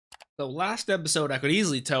So last episode, I could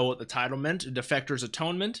easily tell what the title meant, Defector's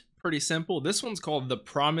Atonement. Pretty simple. This one's called The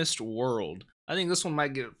Promised World. I think this one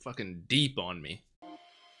might get fucking deep on me.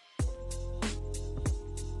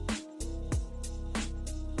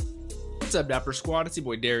 What's up, Dapper Squad? It's your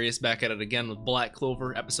boy Darius back at it again with Black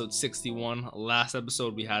Clover, episode 61. Last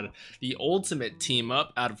episode, we had the ultimate team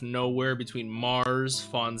up out of nowhere between Mars,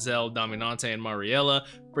 Fanzell, Dominante, and Mariella.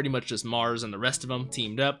 Pretty much just Mars and the rest of them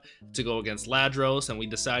teamed up to go against Ladros, and we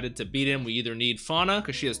decided to beat him. We either need Fana,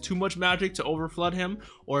 because she has too much magic to overflood him,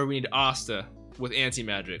 or we need Asta with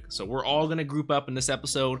anti-magic. So we're all gonna group up in this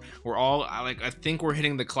episode. We're all I think we're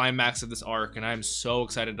hitting the climax of this arc, and I'm so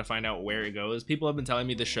excited to find out where it goes. People have been telling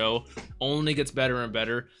me the show only gets better and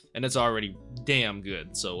better, and it's already damn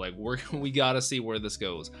good. So like we gotta see where this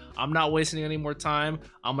goes. I'm not wasting any more time.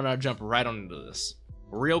 I'm gonna jump right on into this.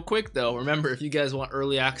 Real quick though, remember, if you guys want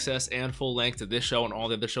early access and full length to this show and all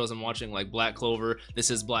the other shows I'm watching, like Black Clover,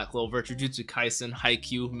 This Is Black Clover, Jujutsu Kaisen,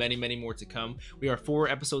 Haikyuu, many more to come, we are 4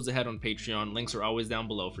 episodes ahead on Patreon. Links are always down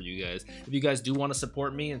below for you guys. If you guys do want to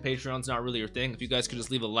support me and Patreon's not really your thing, if you guys could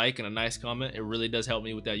just leave a like and a nice comment, it really does help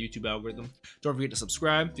me with that YouTube algorithm. Don't forget to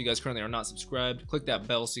subscribe if you guys currently are not subscribed. Click that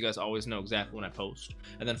bell so you guys always know exactly when I post.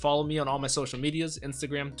 And then follow me on all my social medias,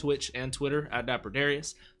 Instagram, Twitch, and Twitter at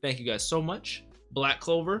DapperDarius. Thank you guys so much. Black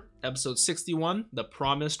Clover, episode 61, The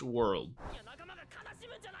Promised World.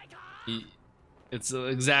 It's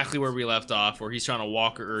exactly where we left off, where he's trying to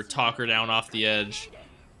walk her or talk her down off the edge.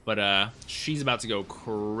 But she's about to go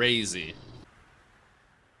crazy.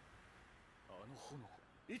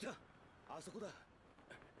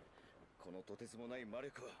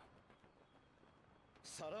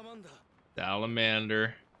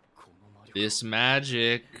 Salamander. This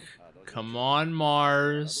magic. Come on,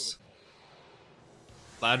 Mars.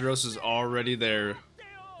 Ladros is already there.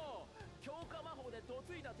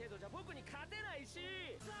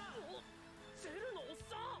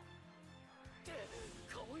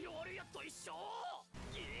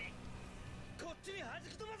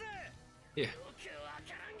 Yeah.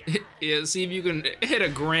 Yeah, see if you can hit a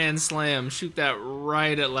grand slam. Shoot that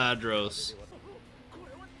right at Ladros.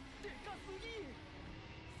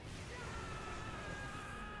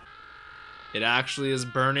 It actually is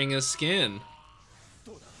burning his skin.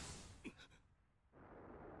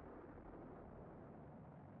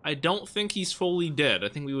 I don't think he's fully dead. I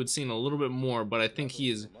think we would have seen a little bit more, but I think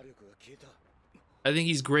he's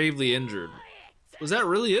gravely injured. Was that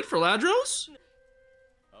really it for Ladros?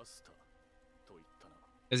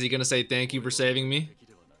 Is he gonna say thank you for saving me?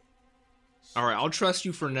 Alright, I'll trust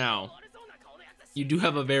you for now. You do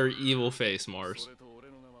have a very evil face, Mars.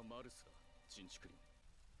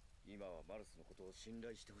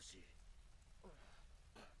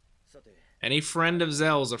 Any friend of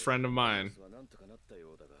Zell's a friend of mine.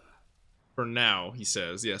 For now, he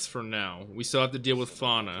says. Yes, for now. We still have to deal with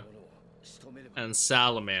Fana and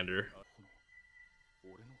Salamander.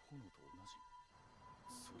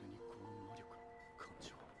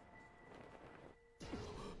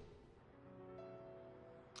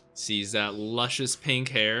 Sees that luscious pink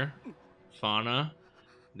hair. Fana.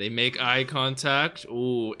 They make eye contact.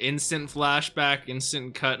 Ooh, instant flashback,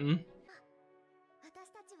 instant cutting.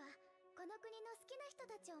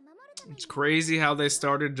 It's crazy how they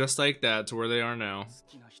started just like that to where they are now.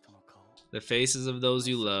 The faces of those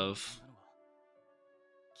you love.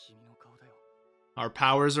 Our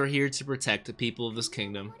powers are here to protect the people of this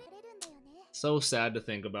kingdom. So sad to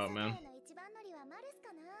think about, man.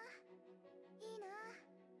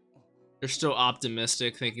 They're still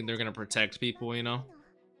optimistic, thinking they're gonna protect people, you know?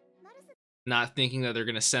 Not thinking that they're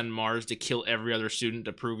gonna send Mars to kill every other student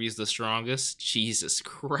to prove he's the strongest. Jesus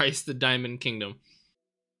Christ, the Diamond Kingdom.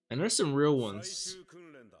 And there's some real ones.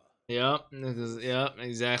 Yep,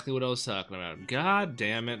 exactly what I was talking about. God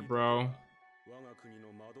damn it, bro.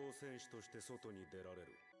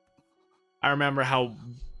 I remember how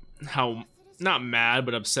not mad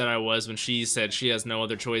but upset I was when she said she has no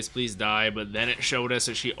other choice, please die, but then it showed us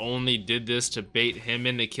that she only did this to bait him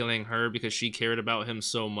into killing her because she cared about him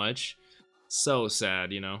so much. So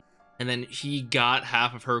sad, you know. And then he got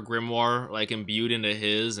half of her grimoire like imbued into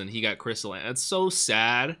his, and he got crystalline. That's so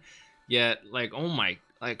sad. Yet, like, oh my,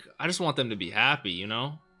 like, I just want them to be happy, you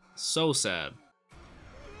know? So sad.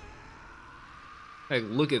 Like,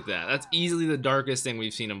 look at that. That's easily the darkest thing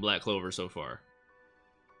we've seen in Black Clover so far.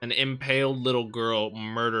 An impaled little girl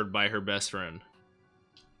murdered by her best friend.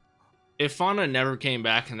 If Fana never came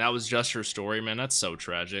back and that was just her story, man, that's so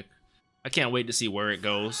tragic. I can't wait to see where it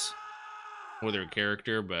goes with her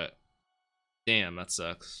character, but damn, that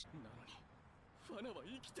sucks.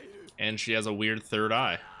 And she has a weird third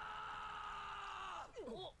eye.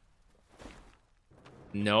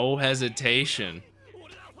 No hesitation.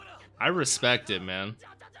 I respect it, man.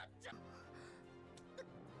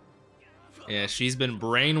 Yeah, she's been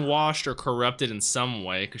brainwashed or corrupted in some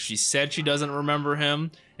way, because she said she doesn't remember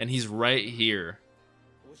him, and he's right here.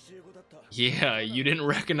 Yeah, you didn't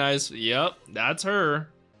recognize... Yep, that's her.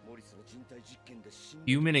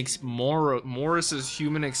 Morris's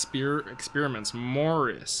human experiments.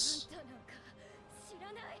 Morris.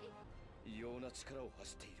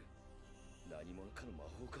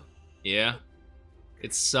 Yeah.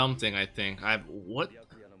 It's something, I think. What?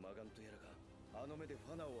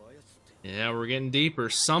 Yeah, we're getting deeper.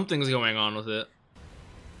 Something's going on with it.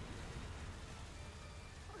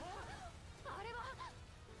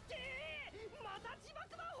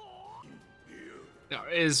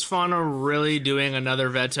 Is Fana really doing another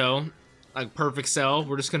veto? Like perfect cell?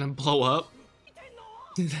 We're just gonna blow up?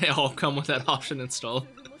 They all come with that option installed.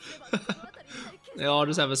 They all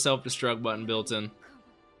just have a self-destruct button built in.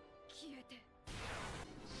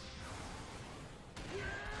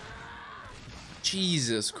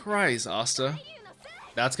 Jesus Christ, Asta.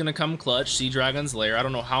 That's gonna come clutch. Sea Dragon's Lair. I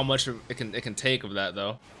don't know how much it can take of that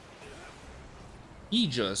though. He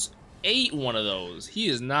just ate one of those. He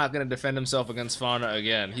is not gonna defend himself against Fana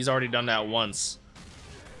again. He's already done that once.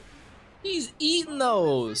 He's eating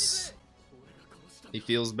those. He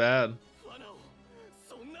feels bad.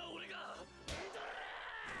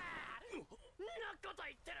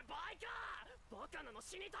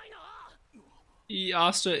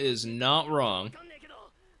 Asta is not wrong.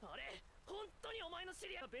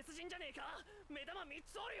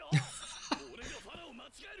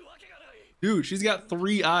 Dude, she's got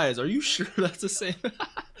 3 eyes. Are you sure that's the same?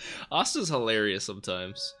 Asta's hilarious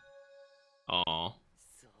sometimes. Aw.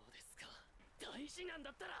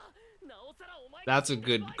 That's a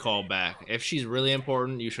good callback. If she's really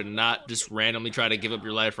important, you should not just randomly try to give up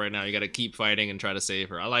your life right now. You gotta keep fighting and try to save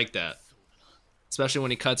her. I like that. Especially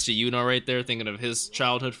when he cuts to Yuno right there, thinking of his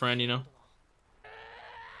childhood friend, you know?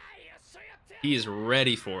 He is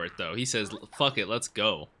ready for it, though. He says, fuck it, let's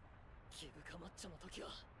go.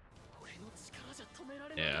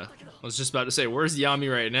 Yeah. I was just about to say, where's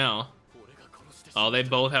Yami right now? Oh, they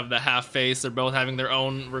both have the half face. They're both having their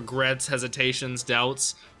own regrets, hesitations,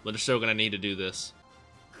 doubts. But they're still gonna need to do this.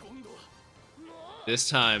 This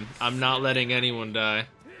time, I'm not letting anyone die.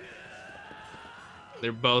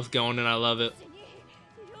 They're both going and I love it.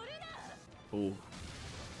 Ooh.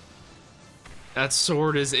 That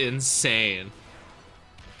sword is insane.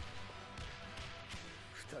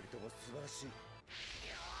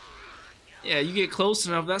 Yeah, you get close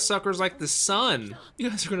enough, that sucker's like the sun. You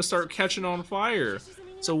guys are gonna start catching on fire.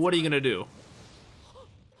 So what are you gonna do?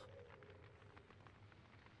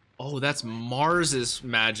 Oh, that's Mars's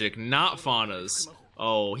magic, not Fana's.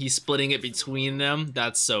 Oh, he's splitting it between them?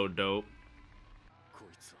 That's so dope.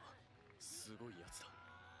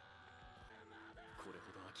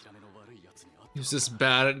 He's just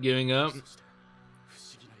bad at giving up.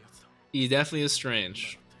 He definitely is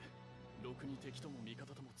strange.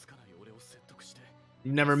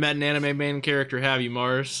 You've never met an anime main character, have you,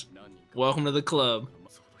 Mars? Welcome to the club.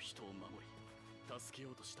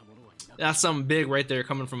 That's something big right there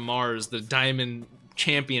coming from Mars, the Diamond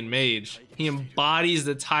Champion Mage. He embodies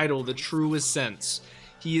the title, the truest sense.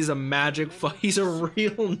 He is a magic he's a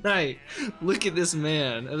real knight. Look at this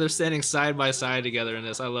man. And they're standing side by side together in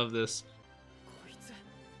this. I love this.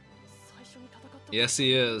 Yes,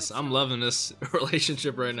 he is. I'm loving this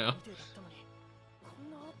relationship right now.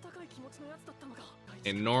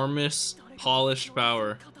 Enormous, polished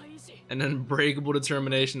power. And unbreakable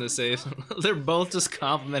determination to save him. They're both just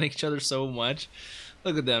complimenting each other so much.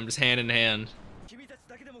 Look at them, just hand in hand.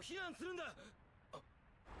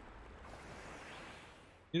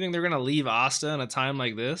 You think they're gonna leave Asta in a time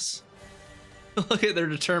like this? Look at their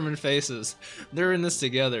determined faces. They're in this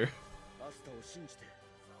together.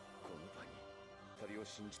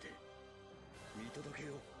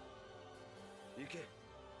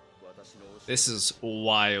 This is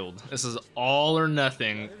wild. This is all or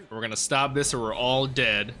nothing. We're gonna stop this or we're all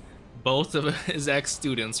dead. Both of his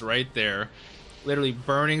ex-students right there. Literally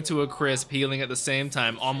burning to a crisp, healing at the same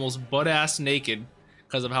time, almost butt-ass naked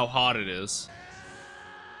because of how hot it is.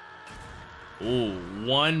 Ooh,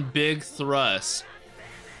 one big thrust.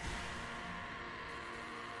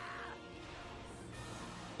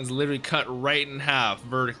 It's literally cut right in half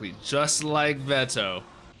vertically, just like Veto.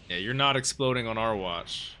 Yeah, you're not exploding on our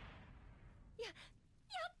watch.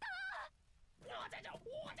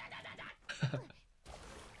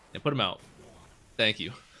 Yeah, put him out. Thank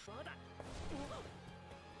you.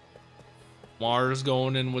 Mars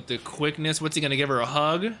going in with the quickness. What's he gonna give her, a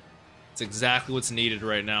hug? It's exactly what's needed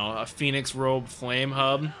right now. A Phoenix Robe Flame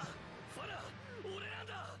Hub.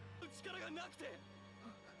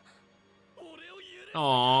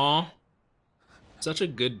 Aww. Such a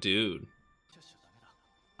good dude.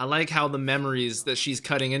 I like how the memories that she's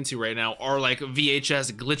cutting into right now are like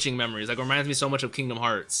VHS glitching memories. Like, it reminds me so much of Kingdom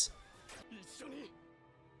Hearts.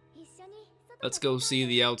 Let's go see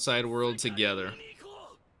the outside world together.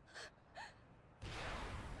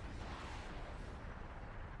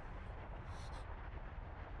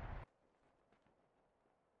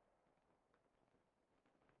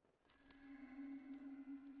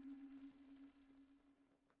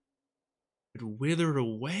 It withered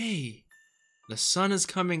away. The sun is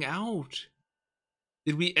coming out.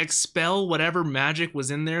 Did we expel whatever magic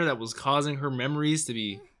was in there that was causing her memories to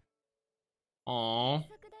be... Aww.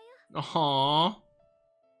 Aww.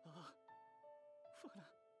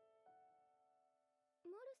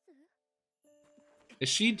 Is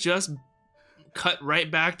she just cut right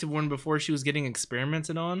back to when before she was getting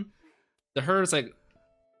experimented on? To her, it's like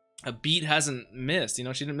a beat hasn't missed. You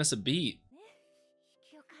know, she didn't miss a beat.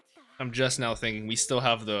 I'm just now thinking we still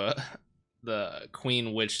have the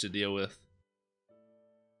Queen Witch to deal with.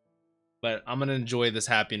 But I'm gonna enjoy this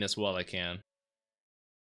happiness while I can.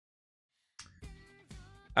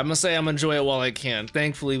 I'm gonna say I'm gonna enjoy it while I can.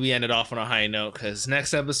 Thankfully, we ended off on a high note, because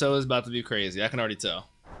next episode is about to be crazy. I can already tell.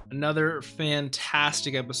 Another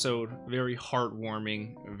fantastic episode. Very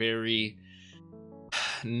heartwarming. Very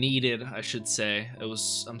needed, I should say.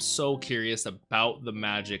 I'm so curious about the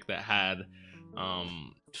magic that had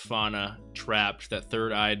Fana trapped, that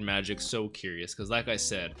third-eyed magic. So curious, because like I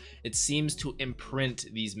said, it seems to imprint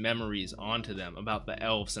these memories onto them about the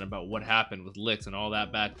elves and about what happened with Licks and all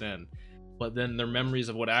that back then. But then their memories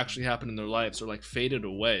of what actually happened in their lives are like faded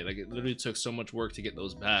away. Like, it literally took so much work to get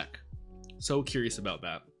those back. So curious about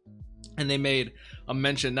that. And they made a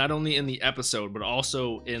mention not only in the episode but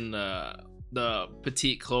also in the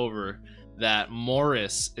Petite Clover that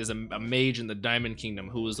Morris is a mage in the Diamond Kingdom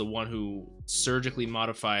who was the one who surgically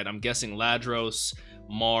modified, I'm guessing, Ladros,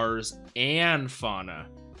 Mars, and Fana.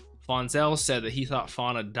 Fanzell said that he thought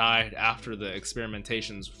Fana died after the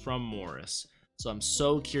experimentations from Morris. So I'm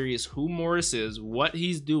so curious who Morris is, what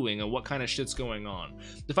he's doing, and what kind of shit's going on.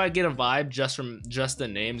 If I get a vibe just from the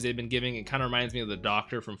names they've been giving, it kind of reminds me of the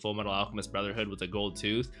Doctor from Full Metal Alchemist Brotherhood with the gold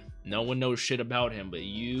tooth. No one knows shit about him, but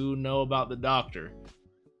you know about the Doctor.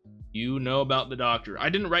 You know about the Doctor. I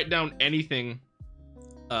didn't write down anything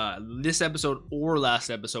this episode or last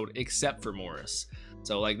episode except for Morris.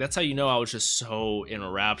 So like, that's how you know I was just so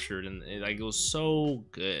enraptured, and like, it was so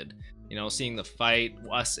good. You know, seeing the fight,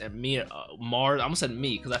 us and me, Mars, I almost said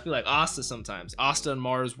me, because I feel like Asta sometimes. Asta and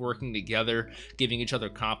Mars working together, giving each other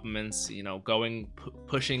compliments, you know,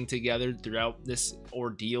 pushing together throughout this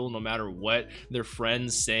ordeal, no matter what. Their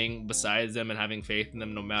friends staying beside them and having faith in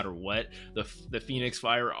them no matter what. The Phoenix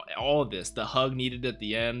Fire, all of this. The hug needed at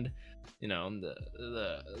the end. You know,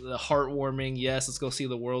 the heartwarming, yes, let's go see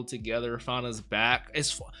the world together. Fana's back.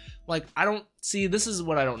 It's like, this is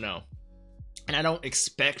what I don't know. And I don't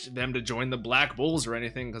expect them to join the Black Bulls or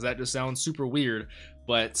anything, because that just sounds super weird.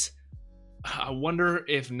 But I wonder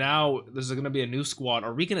if now there's going to be a new squad.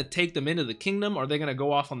 Are we going to take them into the kingdom? Are they going to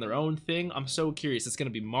go off on their own thing? I'm so curious. It's going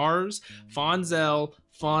to be Mars, Fanzell,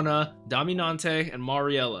 Fana, Dominante, and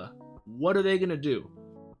Mariella. What are they going to do?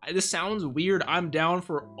 This sounds weird. I'm down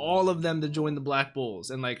for all of them to join the Black Bulls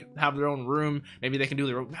and like have their own room. Maybe they can do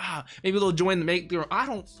their own, maybe they'll join I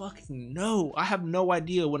don't fucking know. I have no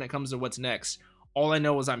idea when it comes to what's next. All I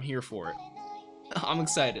know is I'm here for it. I'm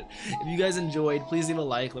excited. If you guys enjoyed, please leave a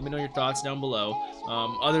like. Let me know your thoughts down below.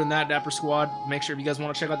 Other than that, Dapper Squad, make sure if you guys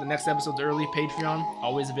want to check out the next episodes early, Patreon,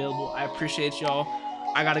 always available. I appreciate y'all.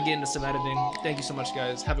 I gotta get into some editing. Thank you so much,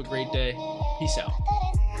 guys. Have a great day. Peace out.